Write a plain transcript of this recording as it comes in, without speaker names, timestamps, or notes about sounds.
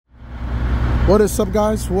What is up,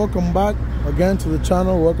 guys? Welcome back again to the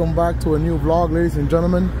channel. Welcome back to a new vlog, ladies and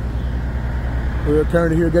gentlemen. We are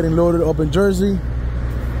currently here getting loaded up in Jersey,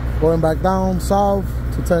 going back down south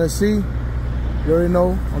to Tennessee. You already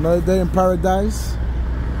know, another day in paradise.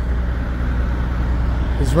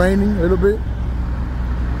 It's raining a little bit.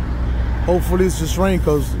 Hopefully it's just rain,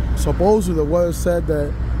 because supposedly the weather said that,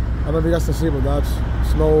 I don't know if you guys can see, but that's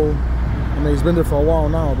snow. I mean, it's been there for a while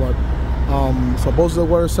now, but supposedly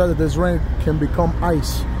the weather said that this rain can become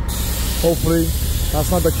ice. Hopefully that's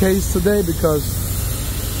not the case today, because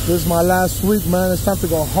this is my last week, man. It's time to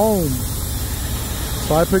go home.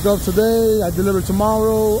 So I pick up today, I deliver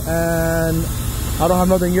tomorrow, and I don't have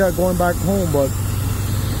nothing yet going back home, but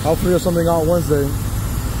I'll figure something out Wednesday.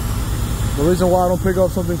 The reason why I don't pick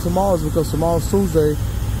up something tomorrow is because tomorrow's Tuesday,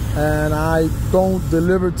 and I don't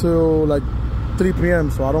deliver till like 3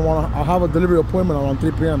 p.m. So I don't want to. I have a delivery appointment around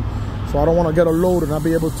 3 p.m. So I don't want to get a load and not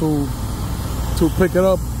be able to pick it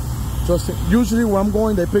up. Usually when I'm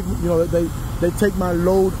going, they pick, you know, they take my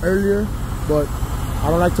load earlier, but I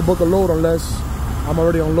don't like to book a load unless I'm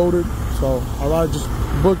already unloaded. So I'd rather just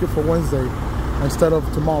book it for Wednesday instead of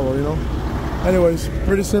tomorrow, you know. Anyways,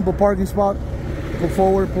 pretty simple parking spot. Pull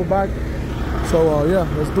forward, pull back. So yeah,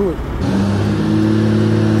 let's do it.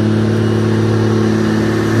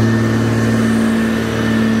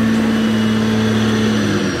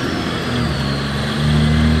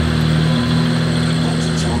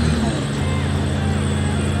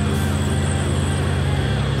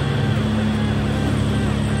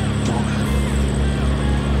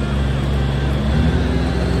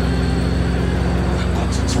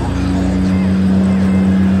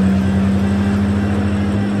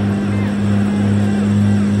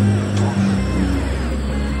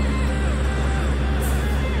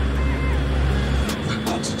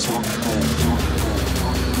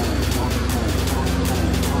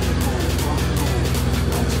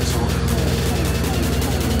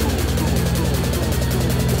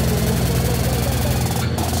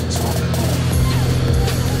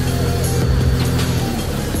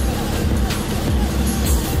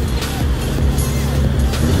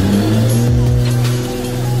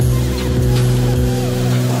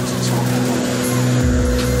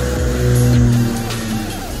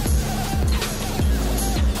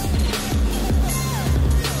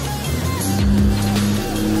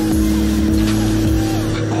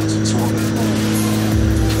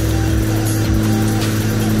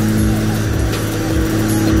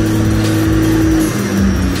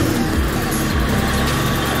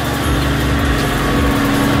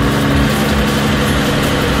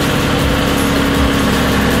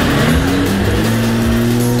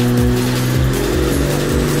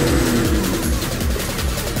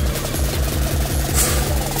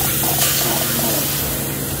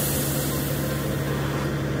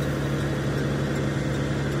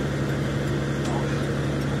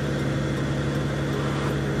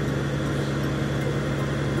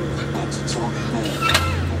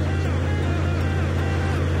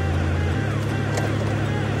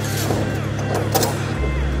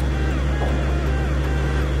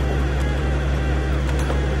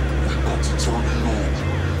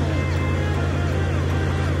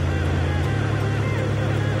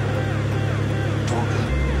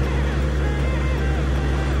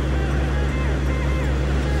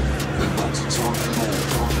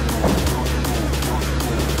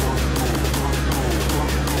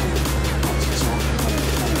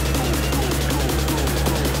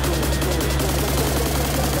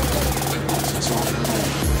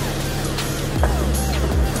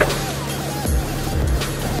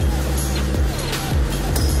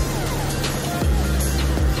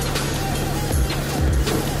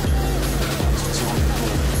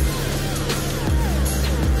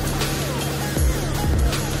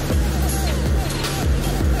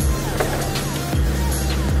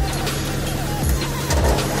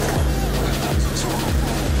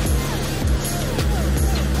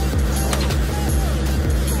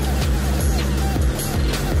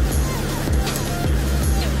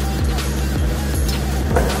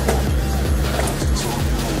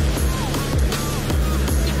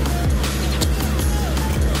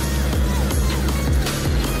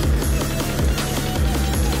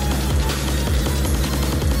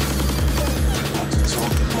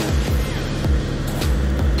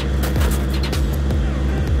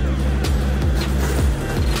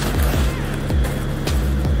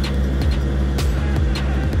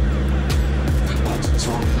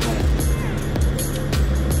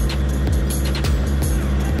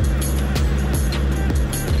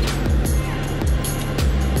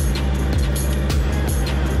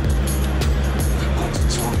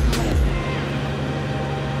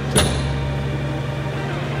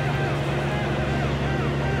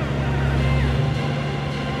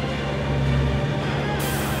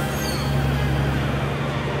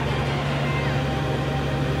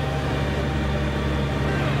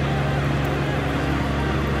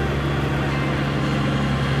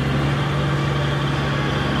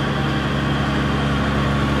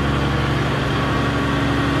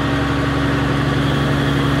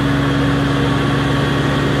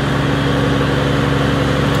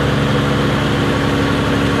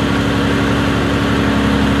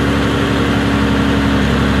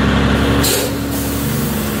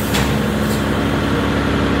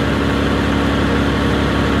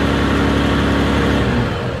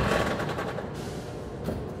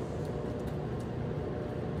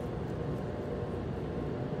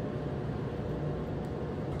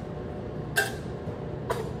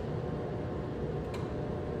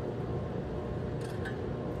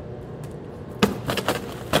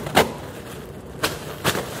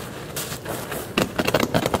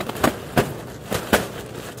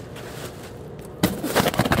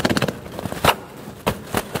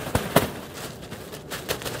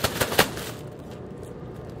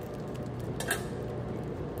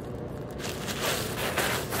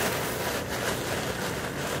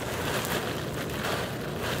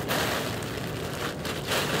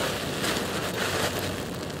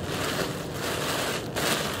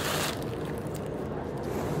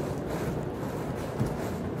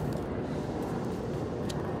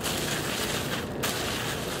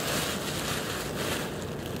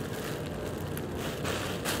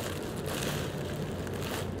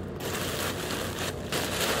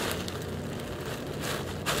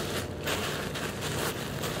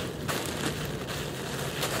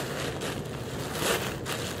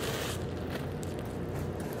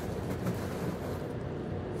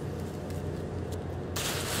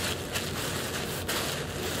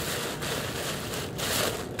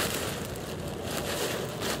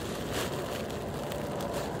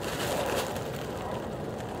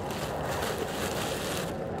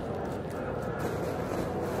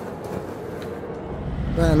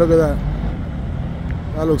 Man, look at that.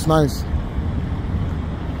 That looks nice.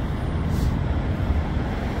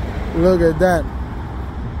 Look at that.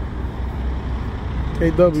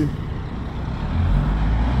 KW.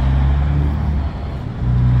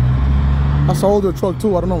 That's an older truck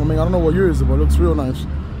too. I don't know. I mean, I don't know what year it is, but it looks real nice.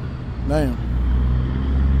 Damn.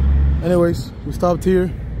 Anyways, we stopped here.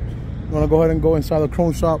 I'm gonna go ahead and go inside the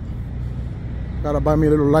chrome shop. Gotta buy me a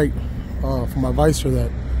little light for my visor that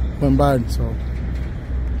went bad. So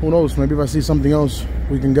who knows? Maybe if I see something else,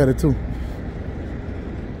 we can get it too.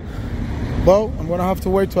 Well, I'm gonna have to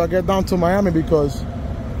wait till I get down to Miami because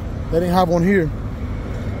they didn't have one here.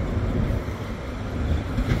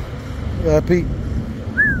 Yeah, Pete.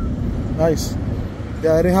 Nice.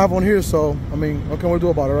 Yeah, I didn't have one here, so I mean, what can we do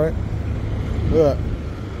about it, right? Look at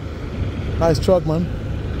that. Nice truck, man.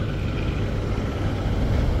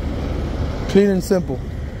 Clean and simple.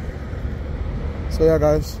 So yeah,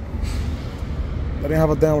 guys, I didn't have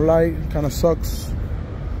a damn light. Kind of sucks.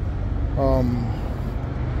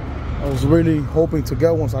 I was really hoping to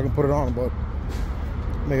get one so I can put it on, but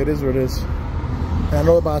I mean, it is what it is. And I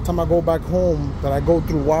know by the time I go back home that I go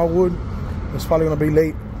through Wildwood, it's probably gonna be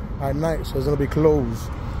late at night, so it's gonna be closed.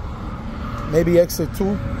 Maybe exit 2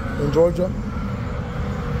 in Georgia,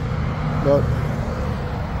 but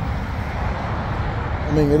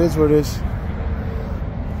I mean, it is what it is.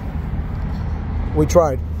 We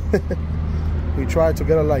tried. We tried to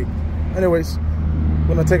get a light. Anyways,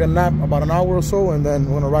 we're gonna take a nap about an hour or so, and then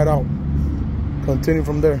we're gonna ride out. Continue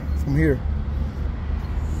from there, from here.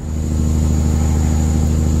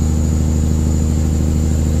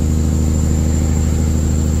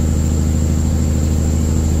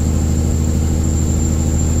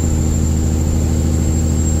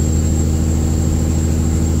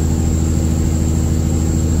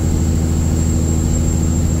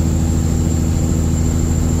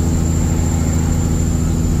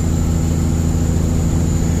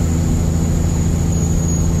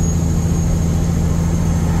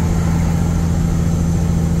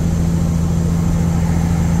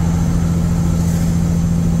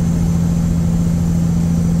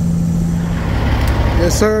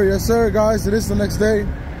 Yes sir, guys, it is the next day.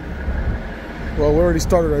 Well, we already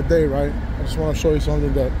started our day, right? I just want to show you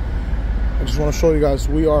something that I just want to show you guys.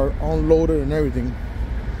 We are unloaded and everything.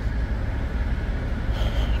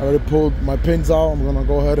 I already pulled my pins out. I'm gonna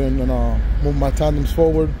go ahead and move my tandems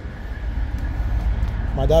forward.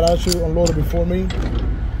 My dad actually unloaded before me,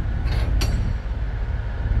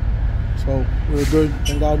 so we're good,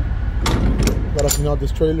 thank God. Gotta clean out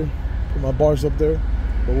this trailer, put my bars up there,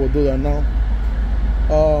 but we'll do that now.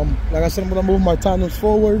 Like I said, I'm gonna move my tandems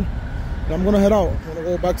forward and I'm gonna head out. I'm gonna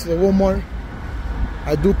go back to the Walmart.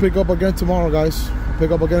 I do pick up again tomorrow, guys. I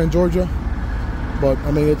pick up again in Georgia, but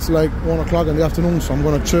I mean, it's like 1 o'clock in the afternoon, so I'm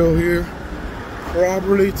gonna chill here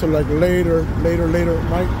probably till like later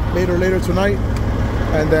tonight,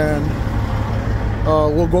 and then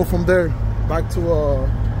we'll go from there back to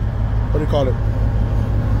what do you call it,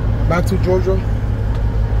 back to Georgia.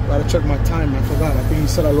 Gotta check my time, I forgot. I think he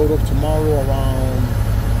said I load up tomorrow around,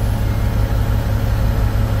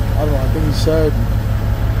 I don't know, I think he said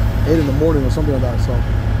 8 in the morning or something like that, so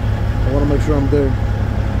I want to make sure I'm there.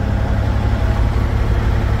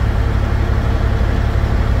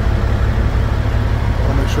 I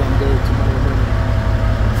want to make sure I'm there tomorrow morning.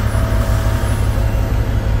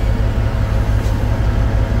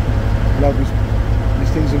 I'll have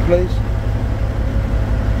these things in place.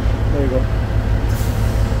 There you go.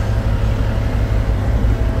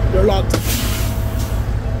 They're locked.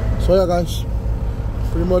 So yeah, guys,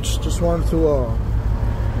 pretty much just wanted to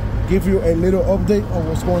give you a little update on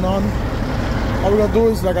what's going on. All we're gonna do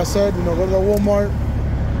is, like I said, you know, go to the Walmart,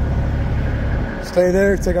 stay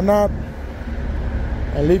there, take a nap,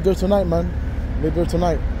 and leave there tonight, man. Leave there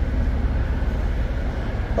tonight.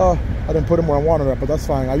 I didn't put them where I wanted it, but that's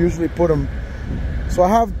fine. I usually put them. So I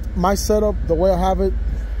have my setup the way I have it,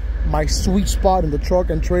 my sweet spot in the truck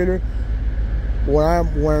and trailer. When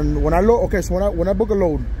I load, okay, so when I book a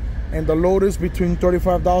load, and the load is between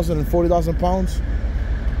 35,000 and 40,000 pounds,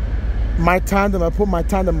 my tandem, I put my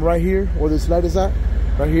tandem right here where this light is at,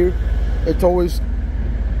 right here. It's always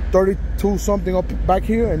 32 something up back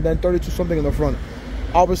here, and then 32 something in the front.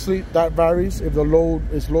 Obviously that varies if the load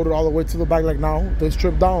is loaded all the way to the back. Like now, this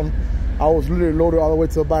trip down, I was literally loaded all the way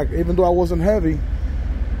to the back. Even though I wasn't heavy,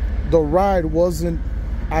 the ride wasn't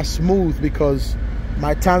as smooth because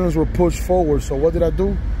my tandems were pushed forward. So what did I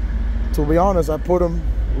do? To be honest, I put them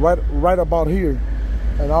right about here,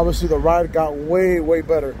 and obviously the ride got way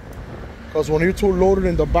better. Because when you're too loaded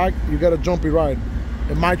in the back, you get a jumpy ride.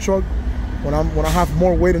 In my truck, when I have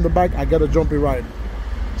more weight in the back, I get a jumpy ride.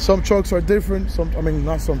 some trucks are different. I mean,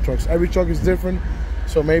 not some trucks. Every truck is different.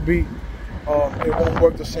 So maybe it won't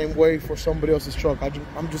work the same way for somebody else's truck.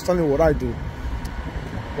 I'm just telling you what I do.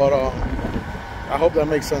 But I hope that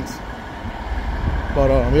makes sense. But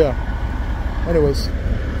yeah. Anyways,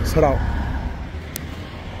 let's head out.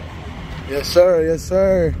 Yes, sir. Yes,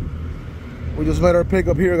 sir. We just made our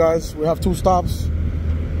pickup here, guys. We have 2 stops: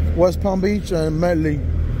 West Palm Beach and Medley.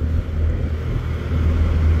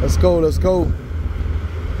 Let's go. Let's go.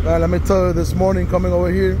 Man, let me tell you, this morning coming over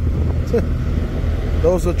here,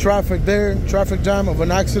 there was a traffic jam of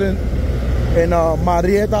an accident in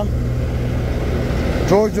Marietta,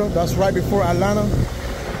 Georgia. That's right before Atlanta.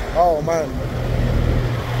 Oh man,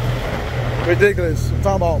 ridiculous. I'm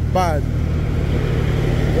talking about bad.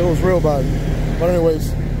 It was real bad. But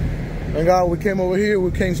anyways, thank God we came over here. We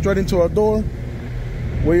came straight into our door.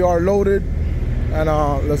 We are loaded, and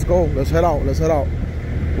let's go. Let's head out. Let's head out.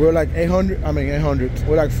 We're like 800.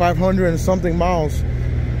 We're like 500 and something miles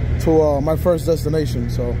to my first destination.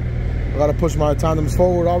 So I gotta push my tandems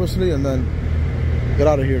forward, obviously, and then get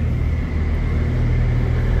out of here.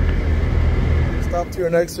 Stopped here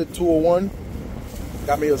in exit 201.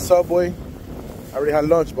 Got me a Subway. I already had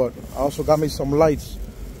lunch, but I also got me some lights.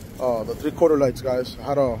 The 3/4 lights, guys.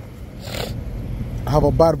 I have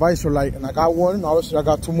a bad visor light, and I got one. Obviously, I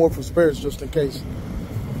got 2 more for spares just in case.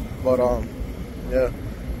 But yeah,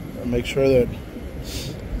 and make sure that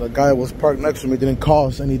the guy that was parked next to me didn't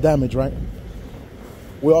cause any damage, right?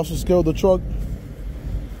 We also scaled the truck.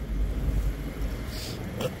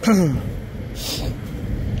 I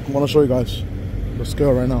want to show you guys the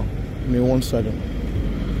scale right now. Give me 1 second.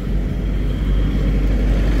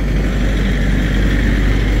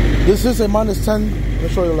 This is a -10. Let me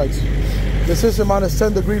show you the lights. This is a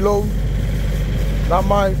 -10 degree load. Not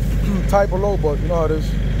my type of load, but you know how it is.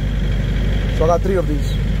 So I got 3 of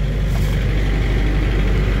these.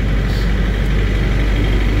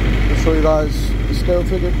 I'll show you guys the scale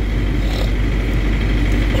ticket.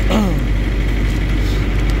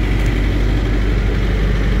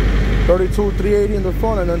 $32,380 in the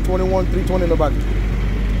front, and then $21,320 in the back.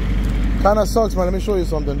 Kinda sucks, man. Let me show you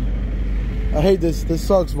something. I hate this. This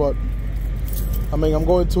sucks, but I mean, I'm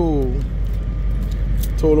going to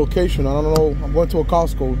a location. I don't know. I'm going to a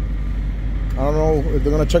Costco. I don't know if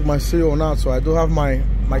they're gonna check my seal or not. So I do have my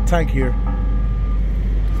tank here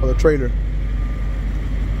for the trailer.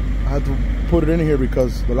 I had to put it in here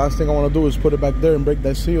because the last thing I want to do is put it back there and break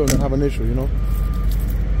that seal and then have an issue, you know.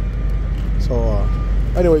 So,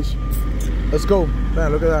 anyways, let's go.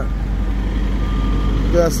 Man, look at that.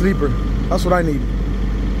 Look at that sleeper. That's what I need.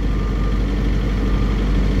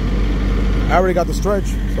 I already got the stretch,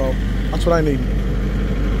 so that's what I need.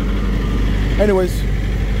 Anyways,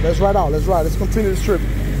 let's ride out. Let's ride. Let's continue this trip.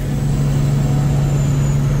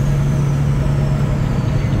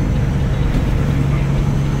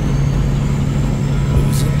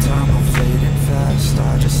 Losing time, I'm fading fast.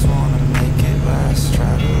 I just wanna make it last.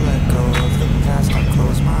 Try to let go of the past. I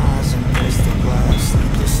close my eyes and face the glass.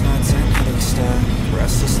 Sleepless nights and headache stack.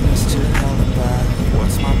 Restlessness to hell and back.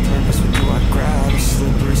 What's my purpose? What do I grab? A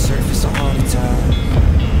slippery surface, a heart attack.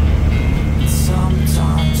 And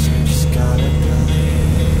sometimes you just gotta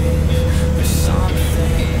believe there's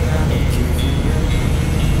something that'll give you relief.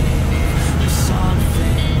 There's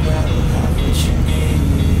something that'll have what you need.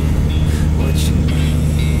 What you need.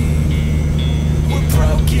 We're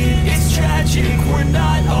broken, it's tragic. We're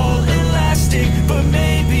not all elastic, but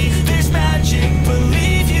maybe there's magic.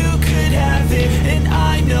 Believe you could have it. And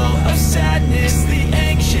I know of sadness, the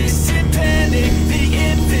anxious and panic, the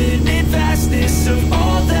infinite vastness of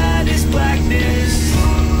all that is blackness.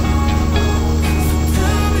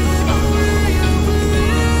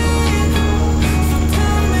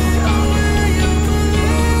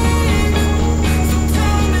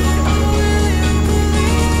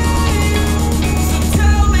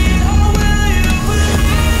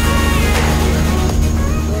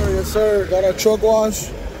 Yes, sir. Got our truck wash.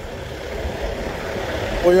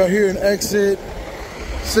 We are here in exit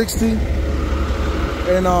 60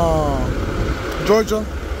 in Georgia.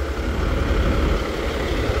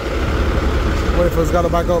 Wait for it's got to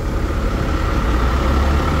back up.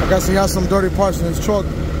 I guess he has some dirty parts in his truck,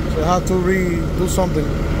 so I have to redo something.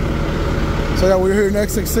 So yeah, we're here in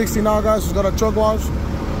exit 60 now, guys. We've got a truck wash.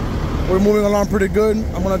 We're moving along pretty good.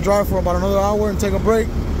 I'm gonna drive for about another hour and take a break.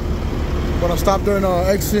 I'm gonna stop there in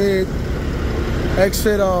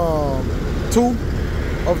exit 2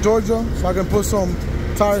 of Georgia, so I can put some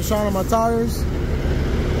tire shine on my tires,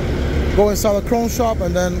 go inside the chrome shop,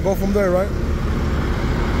 and then go from there, right?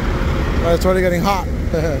 It's already getting hot.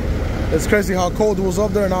 It's crazy how cold it was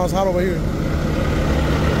up there and now it's hot over here.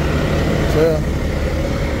 So yeah,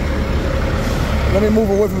 Let me move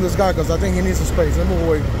away from this guy because I think he needs some space. Let me move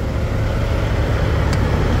away.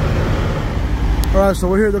 All right, so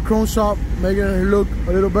we're here at the chrome shop, making it look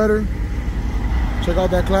a little better. Check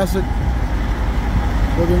out that classic.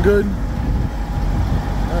 Looking good.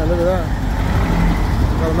 Man, look at that.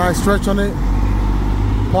 Got a nice stretch on it.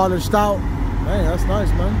 Polished out. Man, that's nice,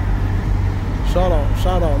 man. Shout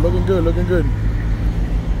out. Looking good, looking good.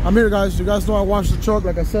 I'm here, guys. You guys know I washed the truck,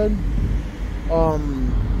 like I said.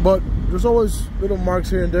 But there's always little marks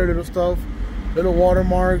here and there, little stuff. Little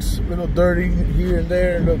watermarks, little dirty here and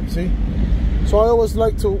there. Look, see? So I always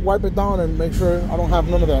like to wipe it down and make sure I don't have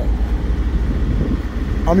none of that.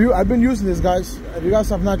 I've been using this, guys. If you guys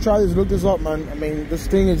have not tried this, look this up, man. I mean, this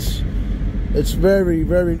thing is, it's very,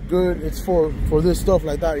 very good. It's for this stuff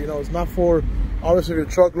like that, you know. It's not for, obviously, if your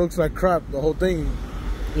truck looks like crap, the whole thing,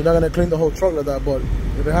 you're not gonna clean the whole truck like that. But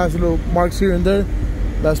if it has little marks here and there,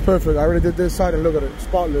 that's perfect. I already did this side and look at it,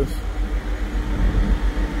 spotless.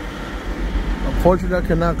 Unfortunately, I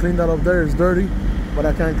cannot clean that up there. It's dirty, but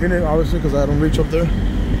I can't clean it, obviously, because I don't reach up there.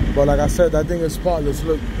 But like I said, that thing is spotless.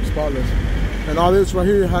 Look, spotless. And all this right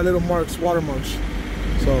here had little marks, watermarks.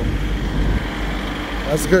 So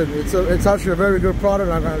that's good. It's actually a very good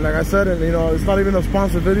product. Like I said, and you know, it's not even a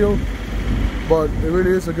sponsored video, but it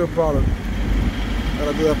really is a good product.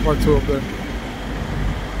 Gotta do that part 2 up there.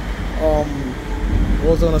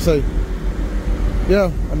 What was I gonna say?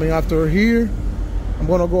 Yeah, I mean, after here, I'm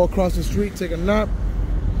gonna go across the street, take a nap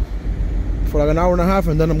for like an hour and a half,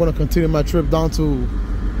 and then I'm gonna continue my trip down to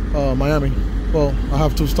Miami. Well, I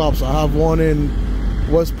have 2 stops. I have one in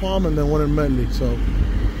West Palm and then one in Medley. So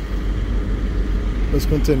let's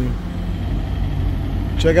continue.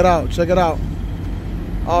 Check it out. Check it out.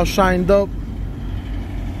 All shined up.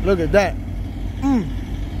 Look at that.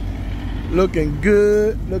 Looking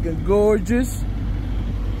good. Looking gorgeous.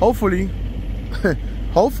 Hopefully,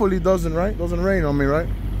 hopefully doesn't rain on me, right?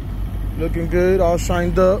 Looking good. All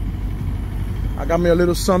shined up. I got me a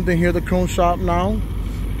little something here at the chrome shop now,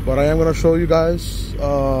 but I am gonna show you guys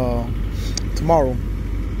tomorrow.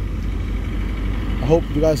 I hope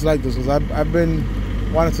you guys like this, because I've been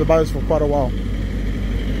wanting to buy this for quite a while.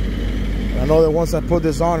 I know that once I put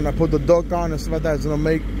this on and I put the duct on and stuff like that, it's gonna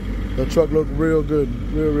make the truck look real good,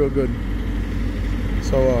 real good.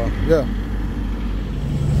 So yeah.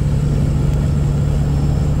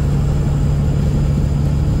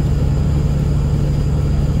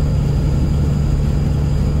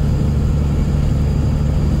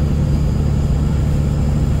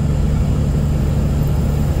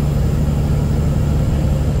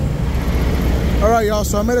 Alright, y'all,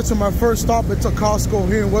 so I made it to my first stop. It's a Costco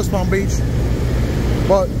here in West Palm Beach.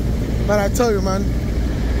 But man, I tell you, man,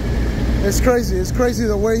 it's crazy. It's crazy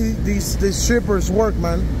the way these shippers work,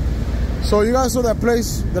 man. So you guys saw that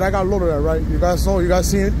place that I got loaded at, right? You guys know, you guys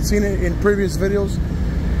seen it in previous videos.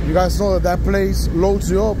 You guys know that place loads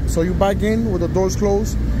you up. So you back in with the doors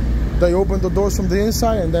closed. They open the doors from the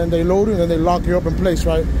inside and then they load it and then they lock you up in place,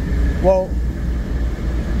 right? Well,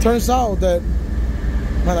 turns out that,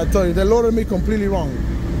 man, I tell you, they loaded me completely wrong.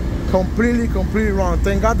 Completely wrong.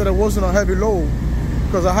 Thank God that it wasn't a heavy load,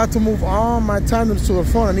 because I had to move all my tandems to the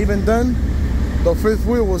front, and even then, the 5th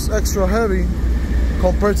wheel was extra heavy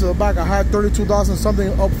compared to the back. I had 32,000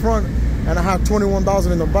 something up front, and I had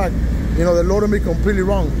 21,000 in the back. You know, they loaded me completely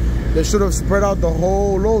wrong. They should have spread out the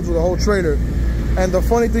whole loads with the whole trailer. And the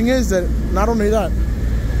funny thing is that, not only that,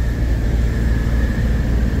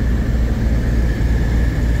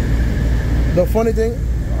 the funny thing,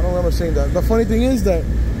 I don't remember saying that. The funny thing is that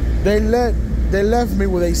they left me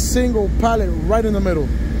with a single pallet right in the middle.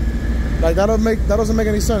 Like, that doesn't make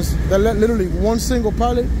any sense. They let literally one single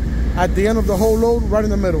pallet at the end of the whole load, right in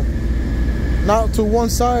the middle. Not to one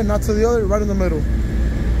side, not to the other, right in the middle.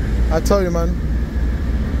 I tell you, man.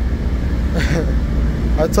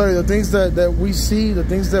 I tell you, the things that we see, the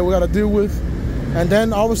things that we gotta deal with. And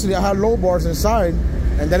then obviously I had low bars inside,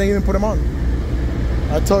 and then I didn't even put them on.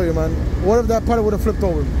 I tell you, man. What if that pallet would have flipped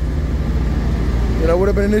over? You know, it would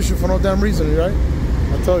have been an issue for no damn reason, right?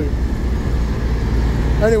 I tell you.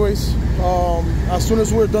 Anyways, as soon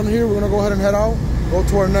as we're done here, we're gonna go ahead and head out, go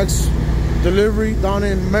to our next delivery down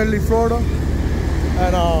in Medley, Florida,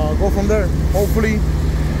 and go from there. Hopefully,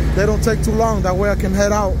 they don't take too long. That way I can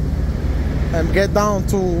head out and get down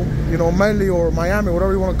to, you know, Medley or Miami,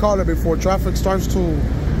 whatever you want to call it, before traffic starts to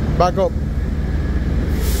back up.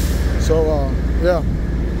 So, yeah.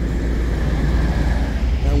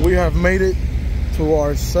 And we have made it to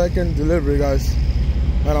our second delivery, guys.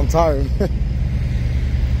 Man, I'm tired.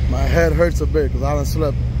 My head hurts a bit because I haven't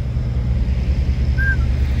slept.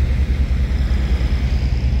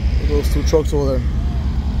 Look at those 2 trucks over there.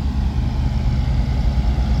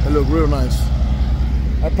 They look real nice.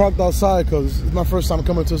 I parked outside because it's my first time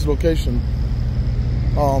coming to this location.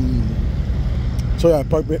 So yeah, I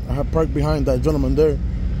parked behind that gentleman there,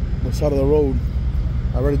 on the side of the road.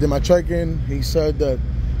 I already did my check-in. He said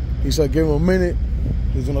give him a minute.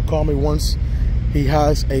 He's gonna call me once he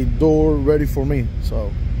has a door ready for me.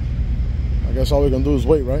 So I guess all we can do is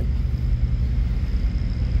wait, right?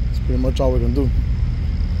 That's pretty much all we can do.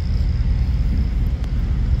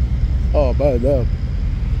 Oh, bad damn.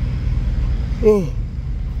 Oh.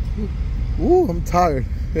 Ooh, I'm tired.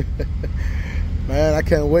 Man, I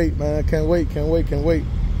can't wait, man. I can't wait.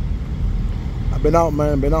 I've been out,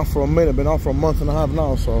 man. Been out for a minute. Been out for a month and a half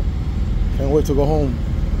now, so can't wait to go home.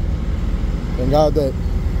 Thank God that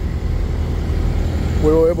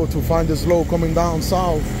we were able to find this load coming down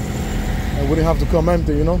south and we didn't have to come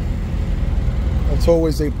empty, you know? That's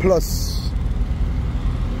always a plus.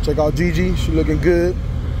 Check out Gigi. She looking good.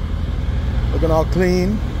 Looking all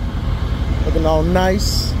clean. Looking all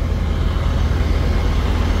nice.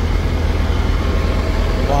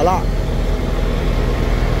 Voila.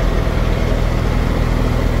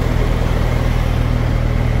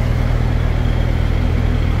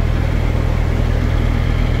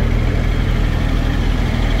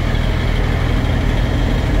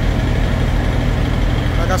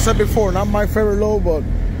 Like I said before, not my favorite load, but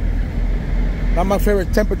not my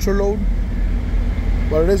favorite temperature load.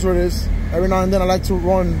 But it is what it is. Every now and then I like to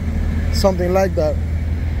run something like that,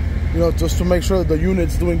 you know, just to make sure the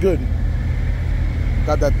unit's doing good.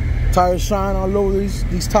 Got that tire shine all over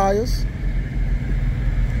these tires.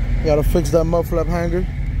 Gotta fix that mud flap hanger.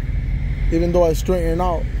 Even though I straighten it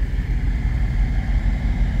out,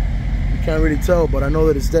 you can't really tell, but I know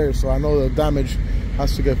that it's there, so I know the damage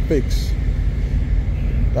has to get fixed.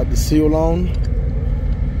 Got the seal on.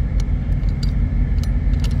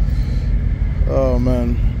 Oh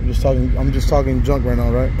man, I'm just talking junk right now,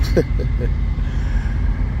 right?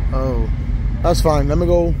 Oh, that's fine. Let me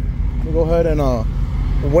go ahead and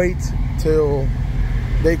wait till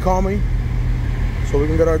they call me so we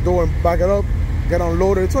can get our door and back it up, get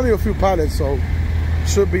unloaded. It's only a few pallets, so it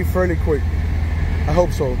should be fairly quick. I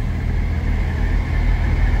hope so.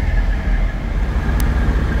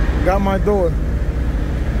 Got my door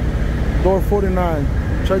 49.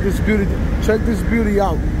 Check this beauty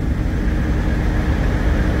out.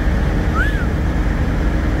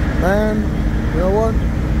 Man, you know what?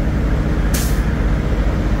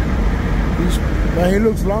 Man, he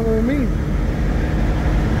looks longer than me.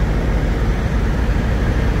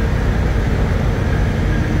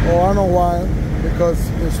 Oh, I know why. Because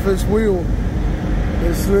his fifth wheel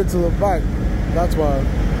is slid to the back. That's why.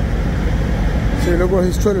 See, look where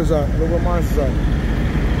his trailer's at. Look where mine's at.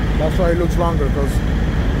 That's why he looks longer, because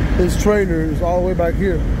his trailer is all the way back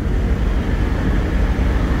here.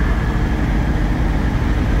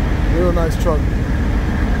 Real nice truck.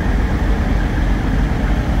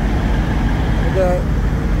 Look at that.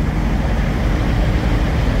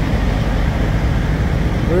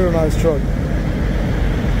 Real nice truck.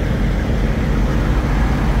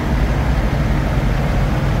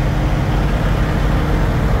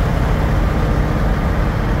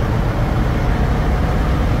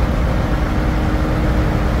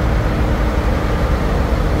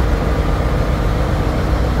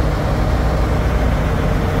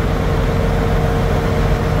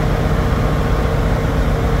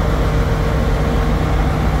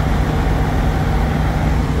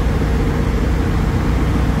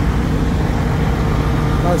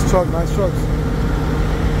 Nice trucks.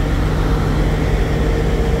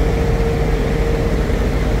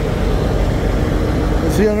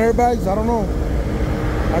 Is he on airbags? I don't know.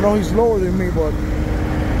 I know he's lower than me, but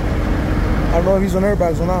I don't know if he's on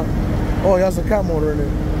airbags or not. Oh, he has a cat motor in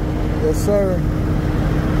it. Yes, sir.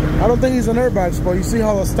 I don't think he's on airbags, but you see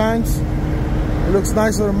how it stands? It looks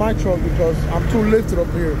nicer than my truck because I'm too lifted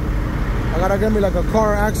up here. I gotta get me like a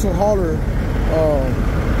car axle hauler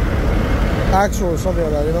axle or something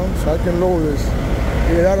like that, you know, so I can lower this.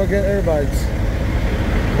 Yeah, that'll get airbags.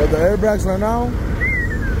 But the airbags right now,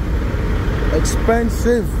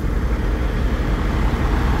 expensive.